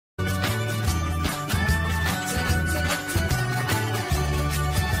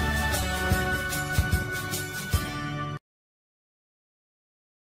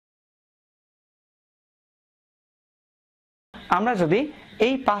আমরা যদি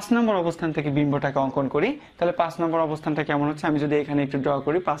এই 5 নম্বর অবস্থান থেকে বিম্বটাকে অঙ্কন করি তাহলে 5 নম্বর অবস্থানটা কেমন হচ্ছে, আমি যদি এখানে একটু ড্র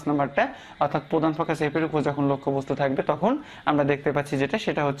করি 5 নম্বরটা, অর্থাৎ প্রধান ফোকাস এফ এর উপর যখন লক্ষ্যবস্তু থাকবে তখন আমরা দেখতে পাচ্ছি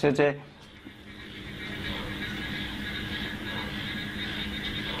সেটা হচ্ছে যে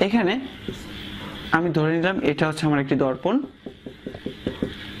এখানে আমি ধরে নিলাম এটা হচ্ছে আমার একটি দর্পণ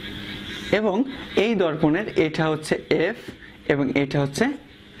এবং এই দর্পণের এটা হচ্ছে এফ এবং এটা হচ্ছে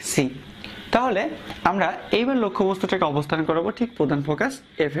সি। তাহলে আমরা এইবার লক্ষ্যবস্তুটাকে অবস্থান করাবো ঠিক প্রধান ফোকাস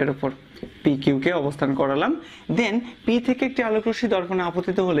এফ এর উপর, পি কিউ কে অবস্থান করালাম। দেন পি থেকে একটি আলোকরশ্মি দর্পণে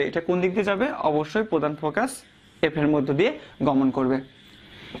আপতিত হলে এটা কোন দিক দিয়ে যাবে, অবশ্যই প্রধান ফোকাস এফ এর মধ্য দিয়ে গমন করবে।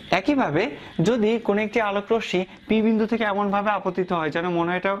 একইভাবে যদি কোন একটি আলোকরশ্মি পি বিন্দু থেকে এমন ভাবে আপতিত হয় যেন মনে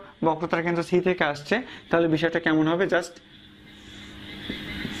হয় এটা বক্রতার কেন্দ্র সি থেকে আসছে, তাহলে বিষয়টা কেমন হবে, জাস্ট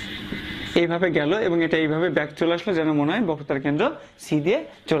এইভাবে গেল এবং এটা এইভাবে ব্যাক চলে আসলো যেন মনে হয় বক্রতার কেন্দ্র সি দিয়ে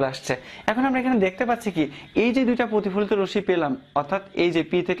চলে আসছে। এখন আমরা এখানে দেখতে পাচ্ছি কি, এই যে দুইটা প্রতিফলিত রশ্মি পেলাম, অর্থাৎ এই যে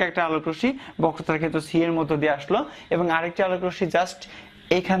পি থেকে একটা আলোক রশ্মি বক্রতার কেন্দ্র সি এর মধ্য দিয়ে আসলো এবং আরেকটি আলোক রশ্মি জাস্ট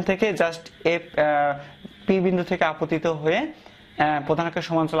এইখান থেকে জাস্ট পি বিন্দু থেকে আপতিত হয়ে প্রধান আকার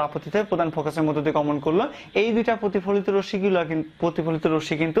সমান্তরাল আপতিত হয়ে প্রধান ফোকাসের মধ্য দিয়ে গমন করলো। এই দুইটা প্রতিফলিত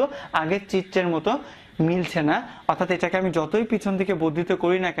রশ্মি কিন্তু আগের চিত্রের মতো মিলছে না, অর্থাৎ এটাকে আমি যতই পিছন দিকে বর্ধিত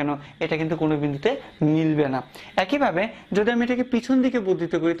করি না কেন এটা কিন্তু কোনো বিন্দুতে মিলবে না। একইভাবে যদি আমি এটাকে পিছন দিকে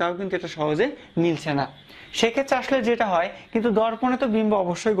বর্ধিত করি তাও কিন্তু এটা সহজে মিলছে না। সেক্ষেত্রে আসলে যেটা হয়, কিন্তু দর্পণে তো বিম্ব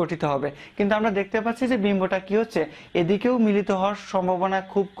অবশ্যই গঠিত হবে, কিন্তু আমরা দেখতে পাচ্ছি যে বিম্বটা কি হচ্ছে, এদিকেও মিলিত হওয়ার সম্ভাবনা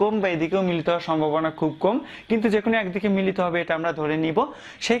খুব কম বা এদিকেও মিলিত হওয়ার সম্ভাবনা খুব কম, কিন্তু যে কোনো একদিকে মিলিত হবে এটা আমরা ধরে নিব।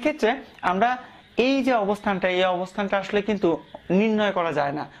 সেই ক্ষেত্রে আমরা এই যে অবস্থানটা, এই অবস্থানটা আসলে কিন্তু নির্ণয় করা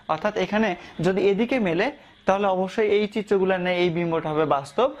যায় না, অর্থাৎ এখানে যদি এদিকে মেলে তাহলে অবশ্যই এই চিত্রগুলো নেই এই বিম্বটা হবে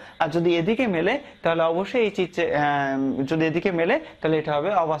বাস্তব, আর যদি এদিকে মেলে তাহলে অবশ্যই এই চিত্রে যদি এদিকে মেলে তাহলে এটা হবে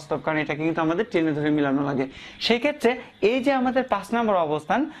অবাস্তব, কারণ এটাকে কিন্তু আমাদের টেনে ধরে মিলানো লাগে। সেই ক্ষেত্রে এই যে আমাদের 5 নম্বর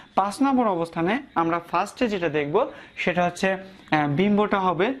অবস্থান, 5 নম্বর অবস্থানে আমরা ফার্স্টে যেটা দেখব সেটা হচ্ছে বিম্বটা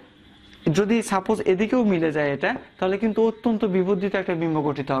হবে, যদি সাপোজ এদিকেও মিলে যায় এটা তাহলে কিন্তু অত্যন্ত বিবর্ধিত একটা বিম্ব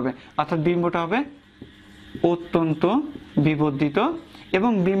গঠিত হবে, অর্থাৎ বিম্বটা হবে অত্যন্ত বিবর্ধিত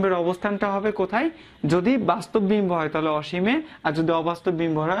এবং বিম্বের অবস্থানটা হবে কোথায়, যদি বাস্তব বিম্ব হয় তাহলে অসীমে, আর যদি অবাস্তব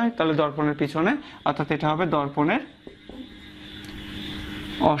বিম্ব হয় তাহলে দর্পণের পিছনে, অর্থাৎ এটা হবে দর্পণের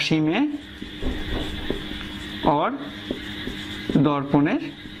অসীমে or দর্পণের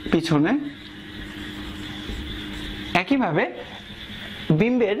পিছনে। একইভাবে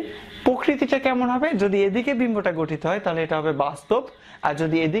বিম্বের প্রকৃতিটা কেমন হবে, যদি এদিকে বিম্বটা গঠিত হয় তাহলে এটা হবে বাস্তব, আর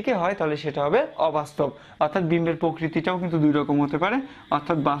যদি এদিকে হয় তাহলে সেটা হবে অবাস্তব। অর্থাৎ বিম্বের প্রকৃতিটাও কিন্তু দুই রকম হতে পারে,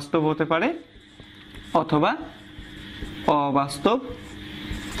 অর্থাৎ বাস্তব হতে পারে অথবা অবাস্তব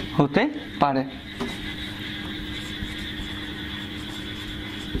হতে পারে।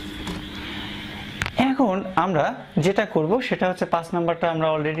 এখন আমরা যেটা করব সেটা হচ্ছে 5 নাম্বারটা আমরা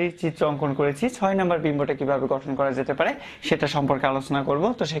অলরেডি চিত্র অঙ্কন করেছি, 6 নাম্বার বিম্বটা কিভাবে গঠন করা যেতে পারে সেটা সম্পর্কে আলোচনা করব।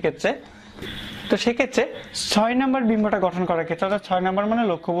 তো সেক্ষেত্রে 6 নাম্বার বিম্বটা গঠন করার ক্ষেত্রে, অর্থাৎ 6 নাম্বার মানে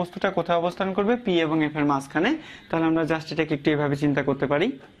লক্ষ্যবস্তুটা কোথায় অবস্থান করবে, পি এবং এফ এর মাঝখানে, তাহলে আমরা জাস্ট এটাকে একটু এভাবে চিন্তা করতে পারি,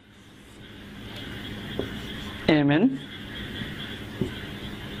 এম এন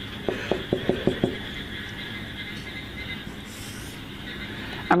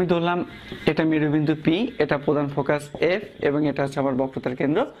আমি ধরলাম এটা মেরুবিন্দু পি, এটা প্রধান ফোকাস এফ এবং এটা হচ্ছে আমার বক্রতার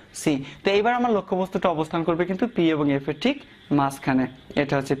কেন্দ্র সি। তো এইবার আমার লক্ষ্যবস্তুটা অবস্থান করবে কিন্তু পি এবং এফ এর ঠিক মাঝখানে,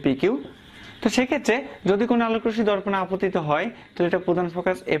 এটা হচ্ছে পি কিউ। তো সেক্ষেত্রে যদি কোনো আলোকরশ্মি দর্পণে আপতিত হয় তো এটা প্রধান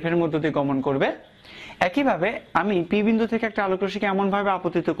ফোকাস এফ এর মধ্য দিয়ে গমন করবে। একইভাবে আমি পি বিন্দু থেকে একটা আলোকরশ্মিকে এমন ভাবে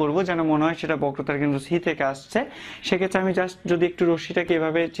আপতিত করব যেন মনে হয় সেটা বক্রতার কেন্দ্র সি থেকে আসছে। সেক্ষেত্রে আমি জাস্ট যদি একটু রশ্মিটাকে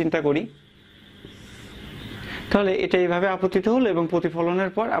এভাবে চিন্তা করি তাহলে এটা এইভাবে আপতিত হলো এবং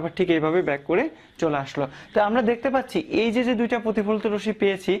প্রতিফলনের পর আবার ঠিক এইভাবে ব্যাক করে চলে আসলো। তো আমরা দেখতে পাচ্ছি এই যে দুইটা প্রতিফলিত রশ্মি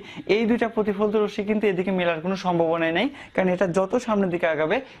পেয়েছি, এই দুইটা প্রতিফলিত রশ্মি কিন্তু এদিকে মেলার কোনো সম্ভাবনাই নেই, কারণ এটা যত সামনের দিকে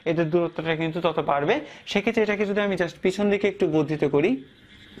আগাবে এদের দূরত্বটা কিন্তু তত বাড়বে। সেক্ষেত্রে এটাকে যদি আমি জাস্ট পিছন দিকে একটু বর্ধিত করি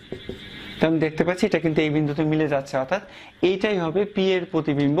তো আমি দেখতে পাচ্ছি এটা কিন্তু এই বিন্দুতে মিলে যাচ্ছে, অর্থাৎ এইটাই হবে পি এর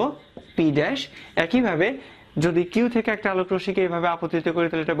প্রতিবিম্ব পি ড্যাশ। একইভাবে যদি কিউ থেকে একটা আলোক রশ্মিকে এইভাবে আপতিত করি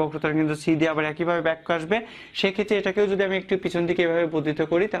তাহলে এটা বক্রতার কেন্দ্র সি দিয়ে আবার একইভাবে ব্যাক আসবে। সেক্ষেত্রে এটাকেও যদি আমি একটু পিছন দিকে এভাবে বর্ধিত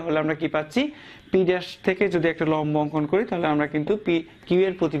করি তাহলে আমরা কি পাচ্ছি, পি ড্যাশ থেকে যদি একটা লম্ব অঙ্কন করি তাহলে আমরা কিন্তু কিউ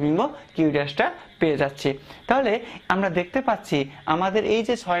এর প্রতিবিম্ব কিউ ড্যাশটা পেয়ে যাচ্ছি। তাহলে আমরা দেখতে পাচ্ছি আমাদের এই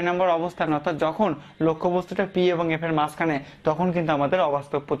যে 6 নম্বর অবস্থান, অর্থাৎ যখন লক্ষ্যবস্তুটা পি এবং এফ এর মাঝখানে, তখন কিন্তু আমাদের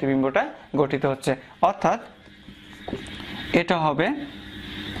অবাস্তব প্রতিবিম্বটা গঠিত হচ্ছে, অর্থাৎ এটা হবে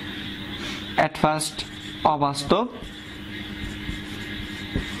এট ফার্স্ট অবাস্তব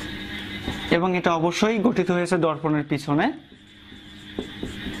এবং এটা অবশ্যই গঠিত হয়েছে দর্পণের পিছনে।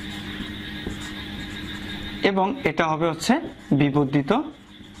 এবং এটা হবে হচ্ছে বিবর্ধিত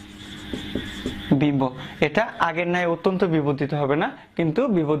বিম্ব। এটা আগের ন্যায় অত্যন্ত বিবর্ধিত হবে না, কিন্তু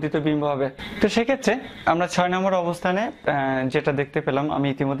বিবর্ধিত বিম্ব হবে। তো সেক্ষেত্রে আমরা 6 নম্বর অবস্থানে যেটা দেখতে পেলাম, আমি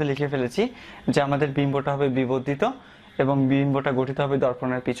ইতিমধ্যে লিখে ফেলেছি যে আমাদের বিম্বটা হবে বিবর্ধিত এবং বিম্বটা গঠিত হবে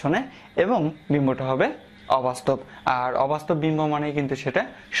দর্পণের পিছনে এবং বিম্বটা হবে অবাস্তব। আর অবাস্তব বিম্ব মানে কিন্তু সেটা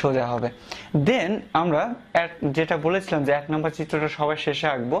সোজা হবে। দেন আমরা যেটা বলেছিলাম যে 1 নম্বর চিত্রটা সবার শেষে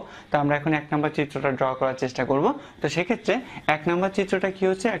আঁকবো, তো আমরা এখন 1 নম্বর চিত্রটা ড্র করার চেষ্টা করব। তো সেক্ষেত্রে 1 নম্বর চিত্রটা কি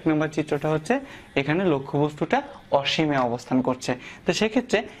হচ্ছে? 1 নম্বর চিত্রটা হচ্ছে এখানে লক্ষ্যবস্তুটা অসীমে অবস্থান করছে। তো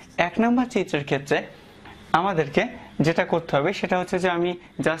সেক্ষেত্রে 1 নম্বর চিত্রের ক্ষেত্রে আমাদেরকে যেটা করতে হবে সেটা হচ্ছে যে আমি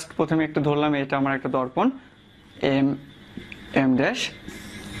জাস্ট প্রথমে একটু ধরলাম, এটা আমার একটা দর্পণ এম ড্যাশ,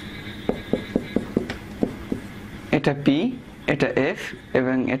 এটা পি, এটা এফ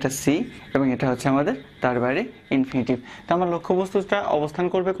এবং এটা সি এবং এটা হচ্ছে আমাদের তার বাইরে ইনফিনিটিভ। তো আমার লক্ষ্যবস্তুটা অবস্থান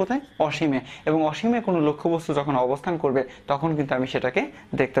করবে কোথায়? অসীমে। এবং অসীমে কোনো লক্ষ্যবস্তু যখন অবস্থান করবে তখন কিন্তু আমি সেটাকে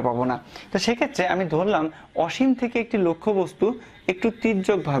দেখতে পাবো না। তো সেক্ষেত্রে আমি ধরলাম অসীম থেকে একটি লক্ষ্যবস্তু একটু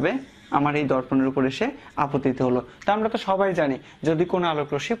তির্যকভাবে আমার এই দর্পণের উপর এসে আপতিত হলো। তো আমরা তো সবাই জানি যদি কোনো আলোক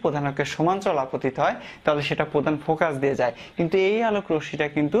রশ্মি প্রধান অক্ষের সমান্তরাল আপতিত হয় তাহলে সেটা প্রধান ফোকাস দিয়ে যায়, কিন্তু এই আলোক রশ্মিটা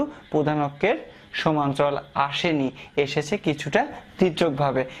কিন্তু প্রধান অক্ষের সমান্তরাল আসেনি, এসেছে কিছুটা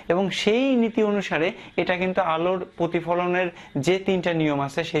তির্যকভাবে। এবং সেই নীতি অনুসারে এটা কিন্তু আলোর প্রতিফলনের যে 3টা নিয়ম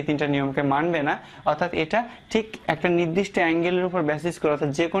আছে সেই 3টা নিয়মকে মানবে না। অর্থাৎ এটা ঠিক একটা নির্দিষ্ট অ্যাঙ্গেলের উপর বেসিস করে,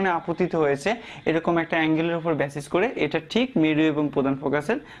 অর্থাৎ যে কোনো আপতিত হয়েছে এরকম একটা অ্যাঙ্গেলের উপর বেসিস করে এটা ঠিক মেরু এবং প্রধান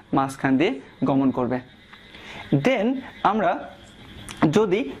ফোকাসের মাঝখান দিয়ে গমন করবে। দেন আমরা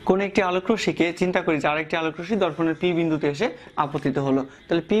যদি কোনো একটি আলোক রশ্মিকে চিন্তা করি যে আরেকটি আলোক রশ্মি দর্পণের পি বিন্দুতে এসে আপতিত হলো,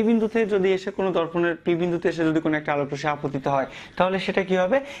 তাহলে পি বিন্দুতে যদি এসে কোনো দর্পণের পি বিন্দুতে এসে যদি কোনো একটা আলোক রশ্মি আপতিত হয় তাহলে সেটা কি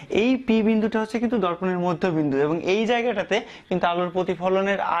হবে? এই পি বিন্দুটা হচ্ছে কিন্তু দর্পণের মধ্যবিন্দু এবং এই জায়গাটাতে কিন্তু আলোর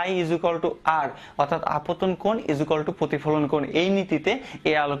প্রতিফলনের আই ইজ ইকুয়াল টু আর, অর্থাৎ আপতন কোণ ইজ ইকুয়াল টু প্রতিফলন কোণ, এই নীতিতে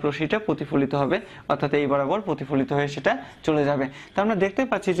এই আলোক রশ্মিটা প্রতিফলিত হবে, অর্থাৎ এই বরাবর প্রতিফলিত হয়ে সেটা চলে যাবে। তো আমরা দেখতে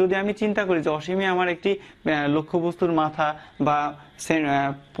পাচ্ছি যদি আমি চিন্তা করি যে অসীমে আমার একটি লক্ষ্যবস্তুর মাথা বা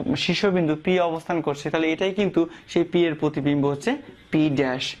শীর্ষবিন্দু পি অবস্থান করছে, তাহলে এটাই কিন্তু সেই পি এর প্রতিবিম্ব হচ্ছে পি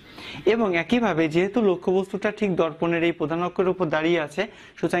ড্যাশ। এবং একইভাবে যেহেতু লক্ষ্যবস্তুটা ঠিক দর্পণের এই প্রধান অক্ষের উপর দাঁড়িয়ে আছে,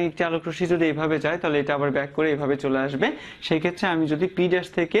 সুতরাং একটি আলোক রশ্মি যদি এইভাবে যায় তাহলে এটা আবার ব্যাক করে এইভাবে চলে আসবে। সেই ক্ষেত্রে আমি যদি পি ড্যাশ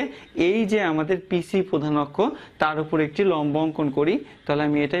থেকে এই যে আমাদের পিসি প্রধান অক্ষ তার উপর একটি লম্ব অঙ্কন করি তাহলে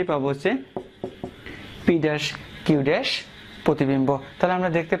আমি এটাই পাবো হচ্ছে পি ড্যাশ কিউ ড্যাশ প্রতিবিম্ব। তাহলে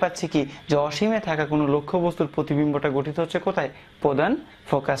আমরা দেখতে পাচ্ছি কি যে অসীমে থাকা কোনো লক্ষ্যবস্তুর প্রতিবিম্বটা গঠিত হচ্ছে কোথায়? প্রধান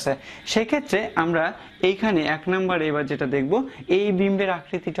ফোকাসে। সেক্ষেত্রে আমরা এইখানে 1 নম্বরে এবার যেটা দেখব, এই বিম্বের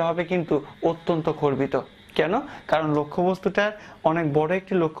আকৃতিটা হবে কিন্তু অত্যন্ত খর্বিত। কেন? কারণ লক্ষ্যবস্তুটার অনেক বড়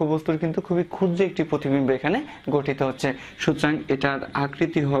একটি লক্ষ্যবস্তুর কিন্তু খুবই ক্ষুদ্র একটি প্রতিবিম্ব এখানে গঠিত হচ্ছে, সুতরাং এটার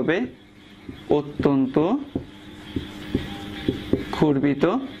আকৃতি হবে অত্যন্ত খর্বিত।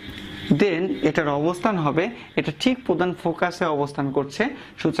 দেন এটার অবস্থান হবে, এটা ঠিক প্রধান ফোকাসে অবস্থান করছে,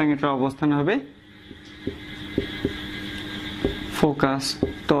 সুতরাং এটার অবস্থান হবে ফোকাস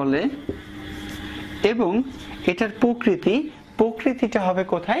তলে। এবং এটার প্রকৃতিটা হবে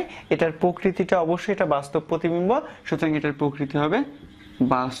কোথায়? এটার প্রকৃতিটা অবশ্যই এটা বাস্তব প্রতিবিম্ব, সুতরাং এটার প্রকৃতি হবে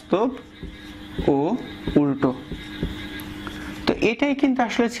বাস্তব ও উল্টো। তো এটাই কিন্তু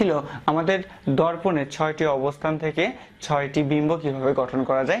আসলে ছিল আমাদের দর্পণের 6টি অবস্থান থেকে 6টি বিম্ব কিভাবে গঠন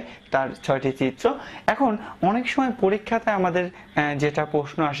করা যায় তার 6টি চিত্র। এখন অনেক সময় পরীক্ষাতে আমাদের যেটা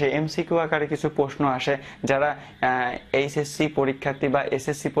প্রশ্ন আসে, এমসিকিউ আকারে কিছু প্রশ্ন আসে যারা এইচএসসি পরীক্ষার্থী বা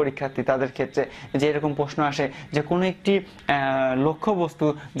এসএসসি পরীক্ষার্থী তাদের ক্ষেত্রে, যে এরকম প্রশ্ন আসে যে কোনো একটি লক্ষ্যবস্তু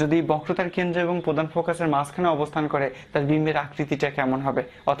যদি বক্রতার কেন্দ্র এবং প্রধান ফোকাসের মাঝখানে অবস্থান করে তার বিম্বের আকৃতিটা কেমন হবে,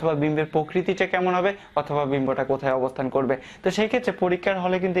 অথবা বিম্বের প্রকৃতিটা কেমন হবে, অথবা বিম্বটা কোথায় অবস্থান করবে। তো সেই ক্ষেত্রে পরীক্ষার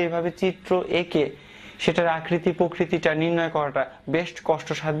হলে কিন্তু এইভাবে চিত্র এঁকে সেটার আকৃতি প্রকৃতিটা নির্ণয় করাটা বেশ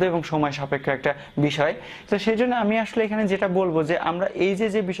কষ্টসাধ্য এবং সময় সাপেক্ষ একটা বিষয়। তো সেই জন্য আমি আসলে এখানে যেটা বলবো যে আমরা এই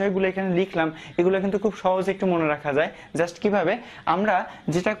যে বিষয়গুলো এখানে লিখলাম এগুলো কিন্তু খুব সহজে একটু মনে রাখা যায়। জাস্ট কিভাবে আমরা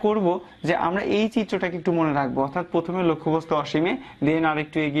যেটা করব যে আমরা এই চিত্রটাকে একটু মনে রাখবো, অর্থাৎ প্রথমে লক্ষ্যবস্তু অসীমে, দেন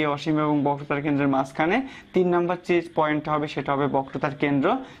আরেকটু এগিয়ে অসীম এবং বক্রতার কেন্দ্রের মাঝখানে, 3 নম্বর যে পয়েন্টটা হবে সেটা হবে বক্রতার কেন্দ্র,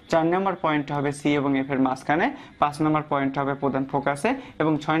 4 নম্বর পয়েন্টটা হবে সি এবং এফ এর মাঝখানে, 5 নম্বর পয়েন্টটা হবে প্রধান ফোকাসে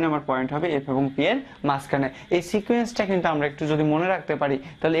এবং 6 নম্বর পয়েন্ট হবে এফ এবং পি এর মাঝখানে। এই সিকোয়েন্সটা কিন্তু আমরা একটু যদি মনে রাখতে পারি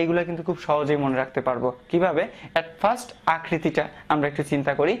তাহলে এগুলো কিন্তু খুব সহজেই মনে রাখতে পারবো। কিভাবে? এট ফার্স্ট আকৃতিটা আমরা একটু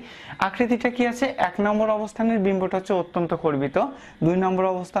চিন্তা করি। আকৃতিটা কি আছে? 1 নম্বর অবস্থানের বিম্বটা হচ্ছে অত্যন্ত খর্বিত, 2 নম্বর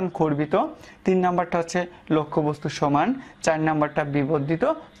অবস্থান খর্বিত, 3 নম্বরটা হচ্ছে লক্ষ্যবস্তু সমান, 4 নম্বরটা বিবর্ধিত,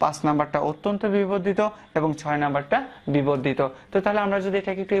 5 নম্বরটা অত্যন্ত বিবর্ধিত এবং 6 নম্বরটা বিবর্ধিত। তো তাহলে আমরা যদি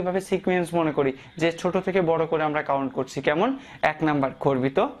এটাকে একটু এইভাবে সিকোয়েন্স মনে করি যে ছোট থেকে বড় করে আমরা কাউন্ট করছি, কেমন? 1 নম্বর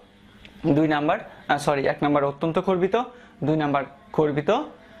খর্বিত, এক নাম্বার অত্যন্ত কর্বিত, 2 নাম্বার কর্বিত,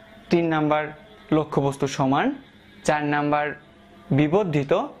 3 নাম্বার লক্ষ্যবস্তু সমান, 4 নাম্বার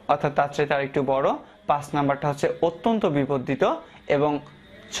বিবর্ধিত অর্থাৎ তার চাইতে আর একটু বড়, 5 নাম্বারটা হচ্ছে অত্যন্ত বিবর্ধিত এবং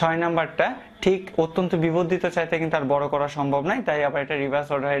 6 নাম্বারটা ঠিক অত্যন্ত বিবর্ধিত চাইতে কিন্তু আর বড় করা সম্ভব নয়, তাই আবার এটা রিভার্স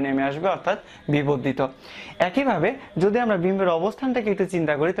অর্ডারে নেমে আসবে অর্থাৎ বিবর্ধিত। একইভাবে যদি আমরা বিম্বের অবস্থানটাকে একটু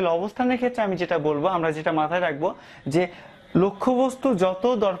চিন্তা করি, তাহলে অবস্থানের ক্ষেত্রে আমি যেটা বলবো, আমরা যেটা মাথায় রাখবো যে লক্ষ্যবস্তু যত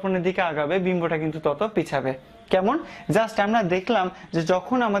দর্পণের দিকে আগাবে বিম্বটা কিন্তু তত পিছাবে। কেমন? জাস্ট আমরা দেখলাম যে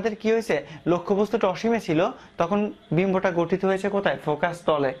যখন আমাদের কি হয়েছে, লক্ষ্যবস্তুটা অসীমে ছিল তখন বিম্বটা গঠিত হয়েছে কোথায়? ফোকাস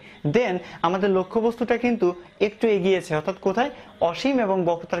তলে। দেন আমাদের লক্ষ্যবস্তুটা কিন্তু একটু এগিয়েছে, অর্থাৎ কোথায়? অসীম এবং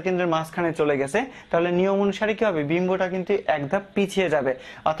বক্রতার কেন্দ্রের মাঝখানে চলে গেছে। তাহলে নিয়ম অনুসারে কি হবে? বিম্বটা কিন্তু এক ধাপ পিছিয়ে যাবে,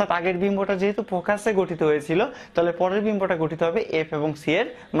 অর্থাৎ আগের বিম্বটা যেহেতু ফোকাসে গঠিত হয়েছিল, তাহলে পরের বিম্বটা গঠিত হবে এফ এবং সি এর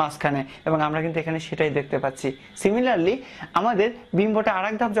মাঝখানে, এবং আমরা কিন্তু এখানে সেটাই দেখতে পাচ্ছি। সিমিলারলি আমাদের বিম্বটা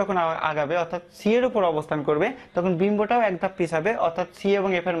আরেক ধাপ যখন আগাবে অর্থাৎ সি এর উপর অবস্থান করবে, তখন বিম্বটাও এক ধাপ পিছাবে, অর্থাৎ সি এবং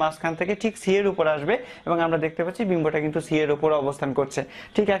এফ এর মাঝখান থেকে ঠিক সি এর উপর আসবে, এবং আমরা দেখতে পাচ্ছি বিম্বটা কিন্তু সি এর উপর অবস্থান করছে।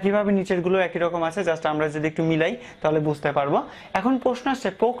 ঠিক একইভাবে নিচের গুলো একই রকম আছে, জাস্ট আমরা যদি একটু মিলাই তাহলে বুঝতে পারবো। এখন প্রশ্ন আসছে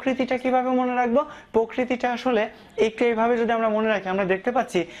প্রকৃতিটা কিভাবে মনে রাখবো? প্রকৃতিটা আসলে একটু এইভাবে যদি আমরা মনে রাখি, আমরা দেখতে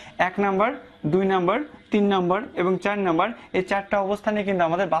পাচ্ছি 1 নাম্বার, 2 নাম্বার, 3 নাম্বার এবং 4 নাম্বার, এই 4টা অবস্থানে কিন্তু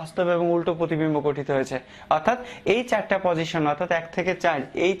আমাদের বাস্তব এবং উল্টো প্রতিবিম্ব গঠিত হয়েছে। অর্থাৎ এই 4টা পজিশন, অর্থাৎ 1 থেকে 4,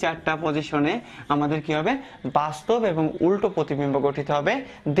 এই 4টা পজিশনে আমাদের কি হবে? বাস্তব এবং উল্টো প্রতিবিম্ব গঠিত হবে।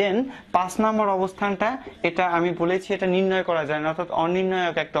 দেন 5 নাম্বার অবস্থানটা, এটা আমি বলেছি এটা নির্ণয় করা যায় না, অর্থাৎ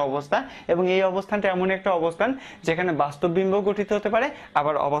অনির্ণায়ক একটা অবস্থা, এবং এই অবস্থানটা এমন একটা অবস্থান যেখানে বাস্তব বিম্ব গঠিত হতে পারে,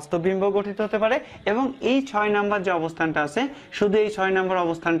 আবার অবাস্তব বিম্ব গঠিত হতে পারে। এবং এই 6 নাম্বার যে অবস্থানটা আছে, শুধু এই 6 নাম্বার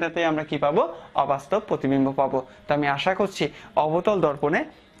অবস্থানটাতে আমরা কি পাবো? অবাস্তব প্রতিবিম্ব পাবো। তো আমি আশা করছি অবতল দর্পণে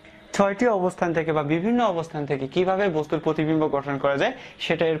 6টি অবস্থান থেকে বা বিভিন্ন অবস্থান থেকে কিভাবে বস্তুর প্রতিবিম্ব গঠন করা যায়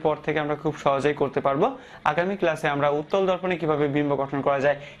সেটা এরপর থেকে আমরা খুব সহজেই করতে পারবো। আগামী ক্লাসে আমরা উত্তল দর্পণে কিভাবে বিম্ব গঠন করা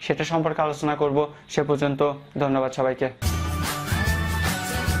যায় সেটা সম্পর্কে আলোচনা করব। সে পর্যন্ত ধন্যবাদ সবাইকে।